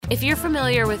If you're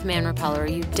familiar with Man Repeller,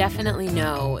 you definitely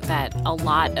know that a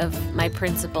lot of my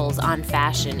principles on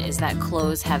fashion is that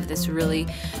clothes have this really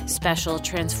special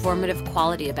transformative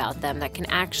quality about them that can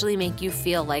actually make you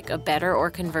feel like a better or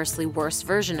conversely worse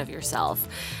version of yourself.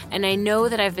 And I know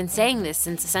that I've been saying this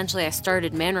since essentially I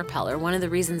started Man Repeller. One of the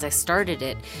reasons I started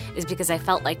it is because I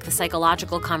felt like the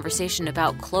psychological conversation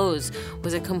about clothes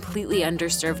was a completely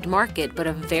underserved market, but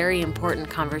a very important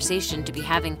conversation to be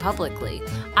having publicly.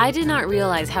 I did not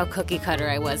realize how cookie cutter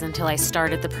I was until I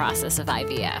started the process of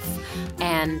IVF.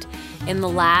 And in the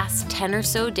last 10 or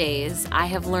so days, I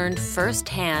have learned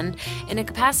firsthand, in a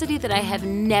capacity that I have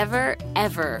never,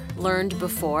 ever learned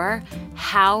before,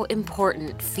 how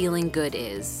important feeling good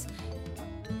is.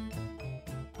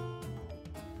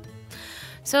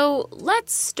 So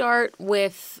let's start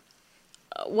with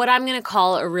what I'm going to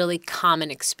call a really common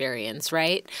experience,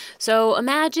 right? So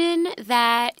imagine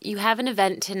that you have an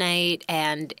event tonight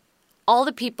and all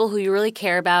the people who you really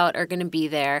care about are going to be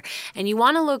there, and you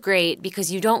want to look great because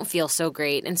you don't feel so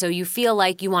great, and so you feel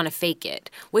like you want to fake it,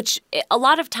 which a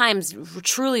lot of times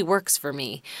truly works for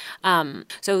me.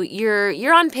 So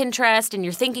you're on Pinterest and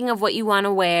you're thinking of what you want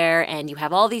to wear, and you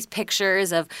have all these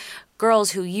pictures of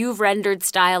girls who you've rendered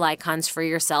style icons for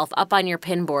yourself up on your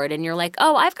pin board, and you're like,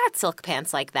 oh, I've got silk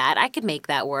pants like that. I could make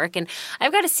that work. And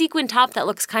I've got a sequin top that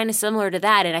looks kind of similar to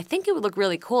that, and I think it would look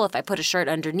really cool if I put a shirt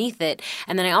underneath it.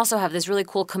 And then I also have this really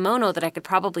cool kimono that I could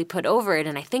probably put over it,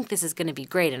 and I think this is going to be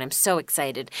great, and I'm so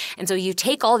excited. And so you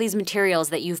take all these materials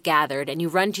that you've gathered, and you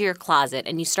run to your closet,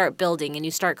 and you start building, and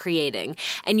you start creating,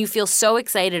 and you feel so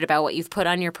excited about what you've put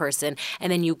on your person,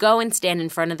 and then you go and stand in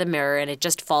front of the mirror, and it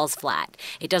just falls flat.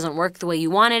 It doesn't work the way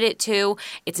you wanted it to.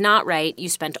 It's not right. You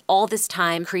spent all this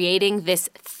time creating this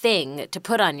thing to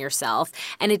put on yourself,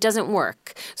 and it doesn't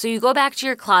work. So you go back to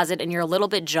your closet and you're a little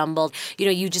bit jumbled.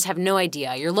 You just have no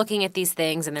idea. You're looking at these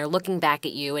things and they're looking back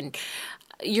at you, and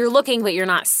you're looking, but you're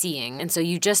not seeing. And so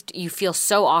you feel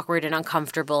so awkward and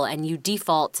uncomfortable, and you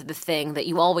default to the thing that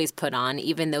you always put on,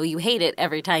 even though you hate it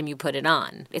every time you put it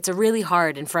on. It's a really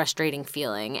hard and frustrating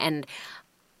feeling. And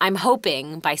I'm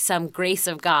hoping by some grace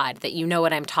of God that you know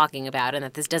what I'm talking about and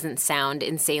that this doesn't sound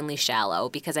insanely shallow,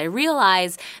 because I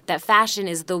realize that fashion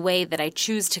is the way that I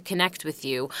choose to connect with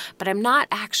you, but I'm not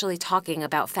actually talking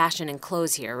about fashion and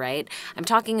clothes here, right? I'm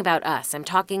talking about us. I'm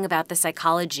talking about the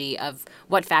psychology of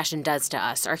what fashion does to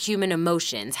us, our human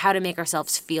emotions, how to make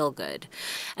ourselves feel good.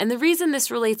 And the reason this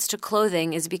relates to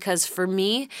clothing is because for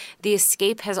me, the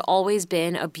escape has always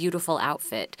been a beautiful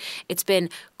outfit. It's been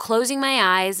closing my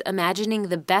eyes, imagining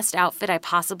the best outfit I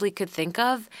possibly could think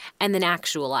of, and then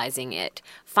actualizing it,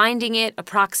 finding it,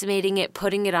 approximating it,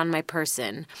 putting it on my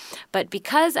person. But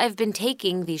because I've been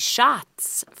taking these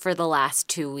shots for the last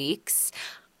 2 weeks,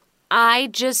 I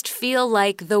just feel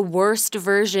like the worst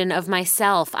version of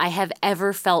myself I have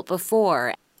ever felt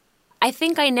before. I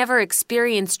think I never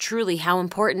experienced truly how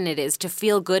important it is to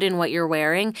feel good in what you're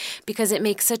wearing, because it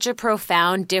makes such a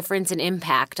profound difference and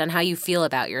impact on how you feel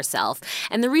about yourself.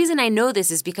 And the reason I know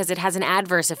this is because it has an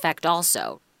adverse effect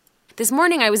also. This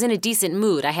morning I was in a decent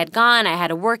mood. I had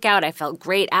a workout, I felt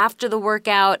great after the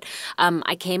workout.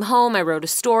 I came home, I wrote a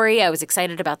story, I was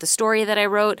excited about the story that I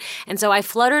wrote, and so I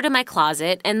fluttered in my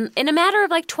closet, and in a matter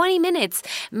of like 20 minutes,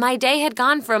 my day had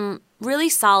gone from really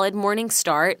solid morning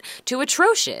start to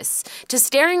atrocious, to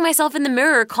staring myself in the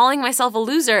mirror, calling myself a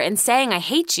loser, and saying I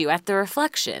hate you at the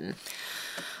reflection.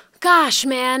 Gosh,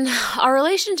 man, our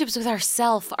relationships with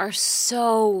ourselves are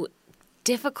so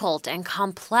difficult and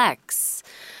complex.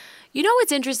 You know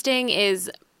what's interesting is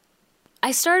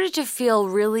I started to feel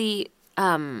really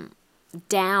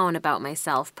down about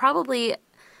myself probably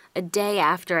a day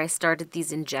after I started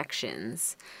these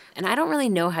injections. And I don't really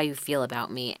know how you feel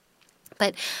about me.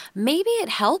 But maybe it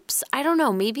helps. I don't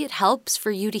know. Maybe it helps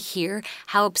for you to hear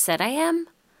how upset I am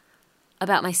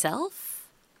about myself.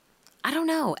 I don't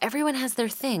know. Everyone has their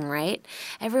thing, right?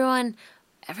 Everyone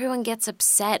gets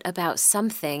upset about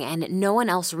something, and no one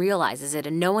else realizes it,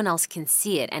 and no one else can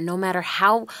see it. And no matter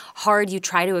how hard you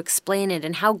try to explain it,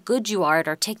 and how good you are at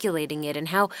articulating it, and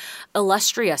how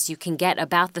illustrious you can get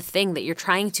about the thing that you're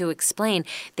trying to explain,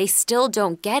 they still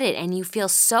don't get it, and you feel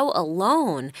so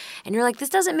alone. And you're like, this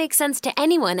doesn't make sense to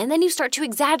anyone. And then you start to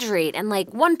exaggerate, and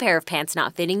like one pair of pants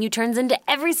not fitting you turns into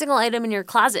every single item in your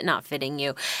closet not fitting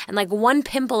you. And like one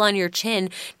pimple on your chin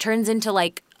turns into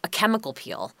like a chemical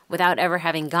peel without ever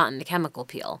having gotten the chemical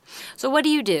peel. So what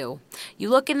do? You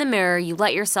look in the mirror, you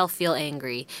let yourself feel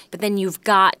angry, but then you've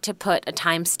got to put a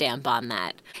timestamp on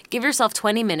that. Give yourself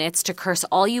 20 minutes to curse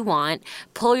all you want,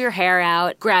 pull your hair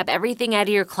out, grab everything out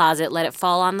of your closet, let it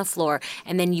fall on the floor,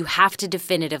 and then you have to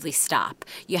definitively stop.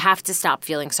 You have to stop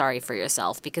feeling sorry for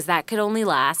yourself because that could only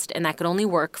last and that could only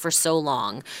work for so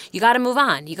long. You got to move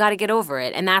on. You got to get over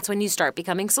it. And that's when you start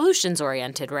becoming solutions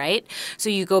oriented, right? So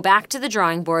you go back to the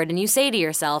drawing board and you say to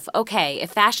yourself, okay,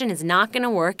 if fashion is not going to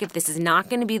work, if this is not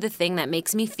going to be the thing that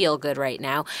makes me feel good right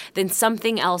now, then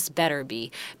something else better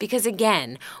be. Because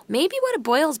again, maybe what it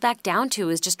boils back down to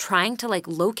is just trying to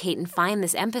locate and find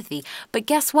this empathy. But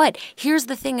guess what? Here's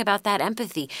the thing about that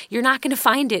empathy. You're not going to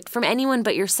find it from anyone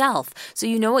but yourself. So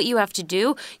you know what you have to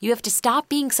do? You have to stop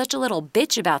being such a little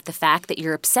bitch about the fact that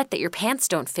you're upset that your pants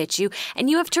don't fit you. And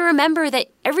you have to remember that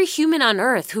every human on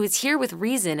earth who is here with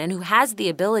reason and who has the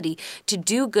ability to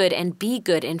do good and be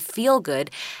good and feel good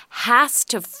has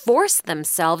to force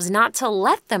themselves not to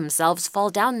let themselves fall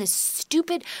down this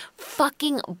stupid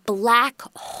fucking black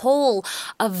hole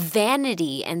of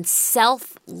vanity and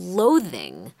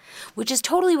self-loathing, which is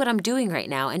totally what I'm doing right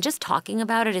now. And just talking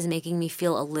about it is making me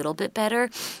feel a little bit better.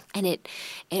 And it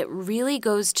really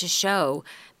goes to show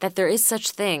that there is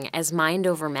such thing as mind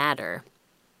over matter.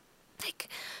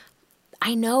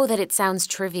 I know that it sounds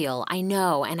trivial. I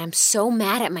know. And I'm so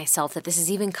mad at myself that this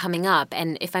is even coming up.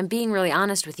 And if I'm being really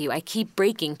honest with you, I keep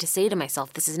breaking to say to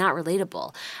myself, this is not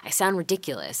relatable. I sound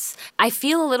ridiculous. I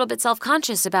feel a little bit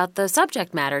self-conscious about the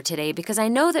subject matter today because I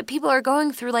know that people are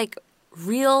going through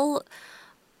real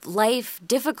life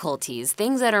difficulties,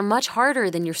 things that are much harder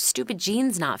than your stupid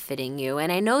jeans not fitting you.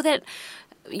 And I know that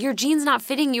your jeans not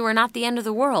fitting you are not the end of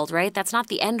the world, right? That's not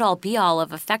the end-all be-all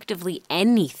of effectively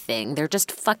anything. They're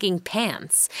just fucking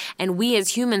pants. And we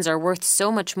as humans are worth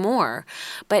so much more.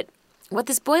 But what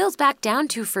this boils back down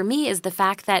to for me is the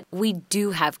fact that we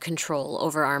do have control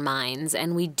over our minds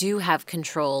and we do have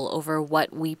control over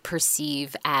what we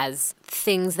perceive as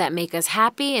things that make us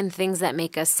happy and things that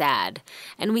make us sad.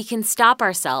 And we can stop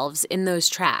ourselves in those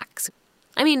tracks.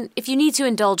 I mean, if you need to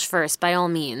indulge first, by all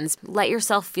means, let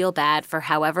yourself feel bad for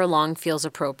however long feels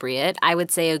appropriate. I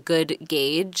would say a good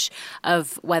gauge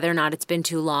of whether or not it's been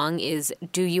too long is,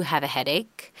 do you have a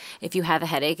headache? If you have a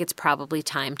headache, it's probably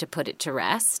time to put it to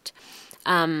rest.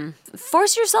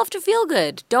 Force yourself to feel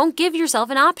good. Don't give yourself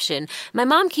an option. My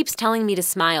mom keeps telling me to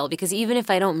smile because even if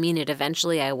I don't mean it,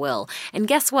 eventually I will. And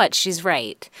guess what? She's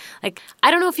right. I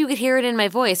don't know if you could hear it in my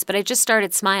voice, but I just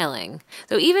started smiling.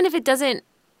 So even if it doesn't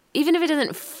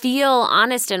feel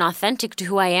honest and authentic to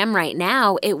who I am right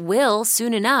now, it will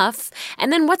soon enough.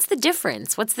 And then what's the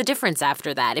difference? What's the difference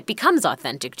after that? It becomes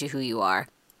authentic to who you are.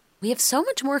 We have so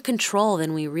much more control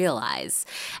than we realize.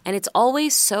 And it's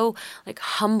always so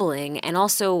humbling and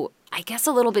also, I guess,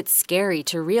 a little bit scary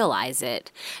to realize it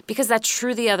because that's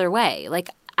true the other way.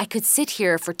 I could sit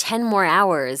here for 10 more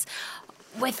hours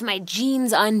with my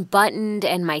jeans unbuttoned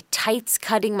and my tights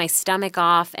cutting my stomach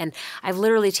off. And I've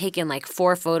literally taken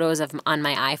 4 photos on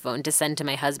my iPhone to send to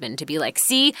my husband to be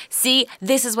see,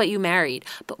 this is what you married.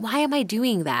 But why am I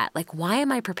doing that? Why am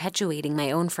I perpetuating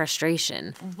my own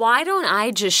frustration? Why don't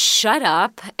I just shut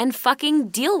up and fucking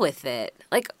deal with it?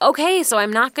 Okay, so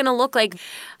I'm not going to look like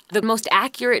the most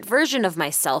accurate version of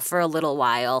myself for a little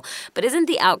while. But isn't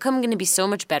the outcome going to be so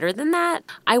much better than that?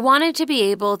 I wanted to be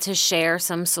able to share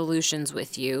some solutions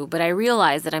with you, but I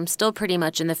realize that I'm still pretty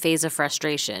much in the phase of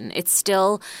frustration. It's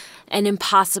still an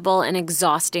impossible and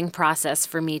exhausting process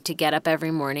for me to get up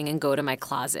every morning and go to my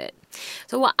closet.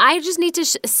 So I just need to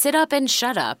sit up and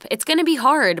shut up. It's going to be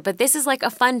hard, but this is a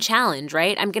fun challenge,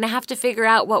 right? I'm going to have to figure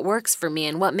out what works for me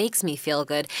and what makes me feel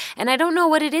good. And I don't know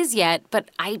what it is yet, but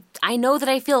I know that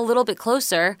I feel a little bit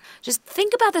closer. Just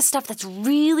think about the stuff that's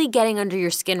really getting under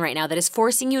your skin right now that is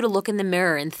forcing you to look in the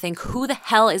mirror and think, who the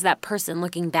hell is that person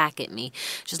looking back at me?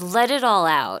 Just let it all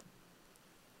out.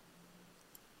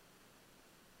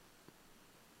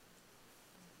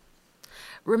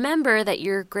 Remember that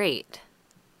you're great,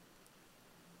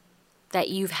 that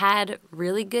you've had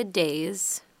really good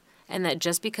days, and that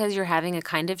just because you're having a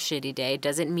kind of shitty day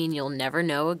doesn't mean you'll never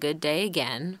know a good day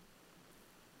again.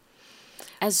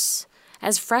 As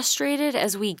frustrated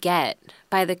as we get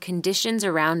by the conditions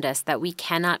around us that we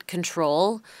cannot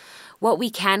control, what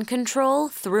we can control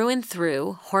through and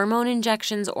through, hormone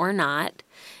injections or not,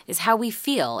 is how we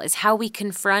feel, is how we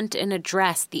confront and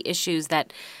address the issues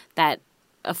that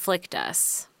afflict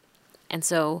us. And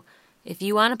so if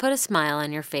you want to put a smile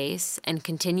on your face and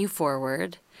continue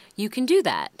forward, you can do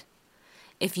that.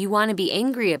 if you want to be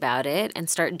angry about it and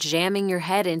start jamming your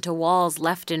head into walls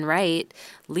left and right,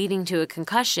 leading to a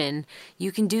concussion,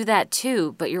 you can do that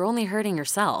too, but you're only hurting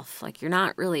yourself. Like, you're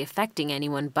not really affecting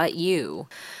anyone but you.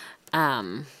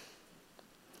 And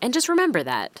just remember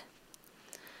that.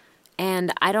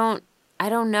 And I don't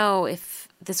know if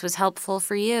this was helpful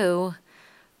for you,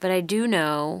 but I do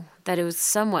know that it was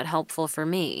somewhat helpful for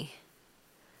me.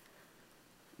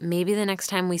 Maybe the next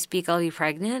time we speak, I'll be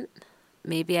pregnant.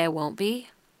 Maybe I won't be.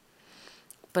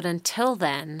 But until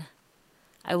then,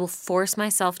 I will force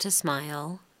myself to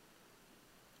smile.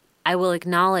 I will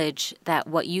acknowledge that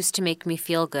what used to make me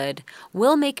feel good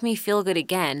will make me feel good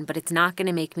again, but it's not going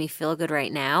to make me feel good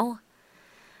right now.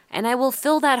 And I will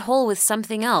fill that hole with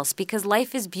something else, because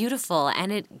life is beautiful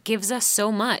and it gives us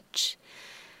so much.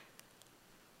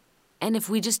 And if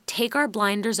we just take our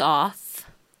blinders off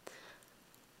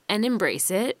and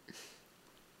embrace it,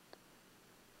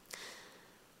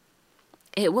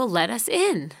 it will let us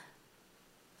in.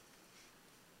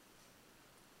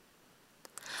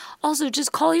 Also,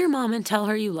 just call your mom and tell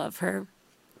her you love her,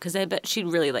 because I bet she'd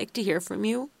really like to hear from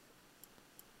you.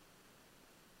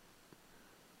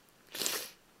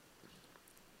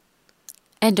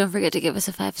 And don't forget to give us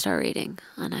a 5-star rating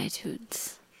on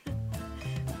iTunes.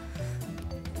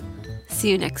 See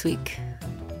you next week.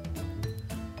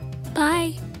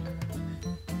 Bye.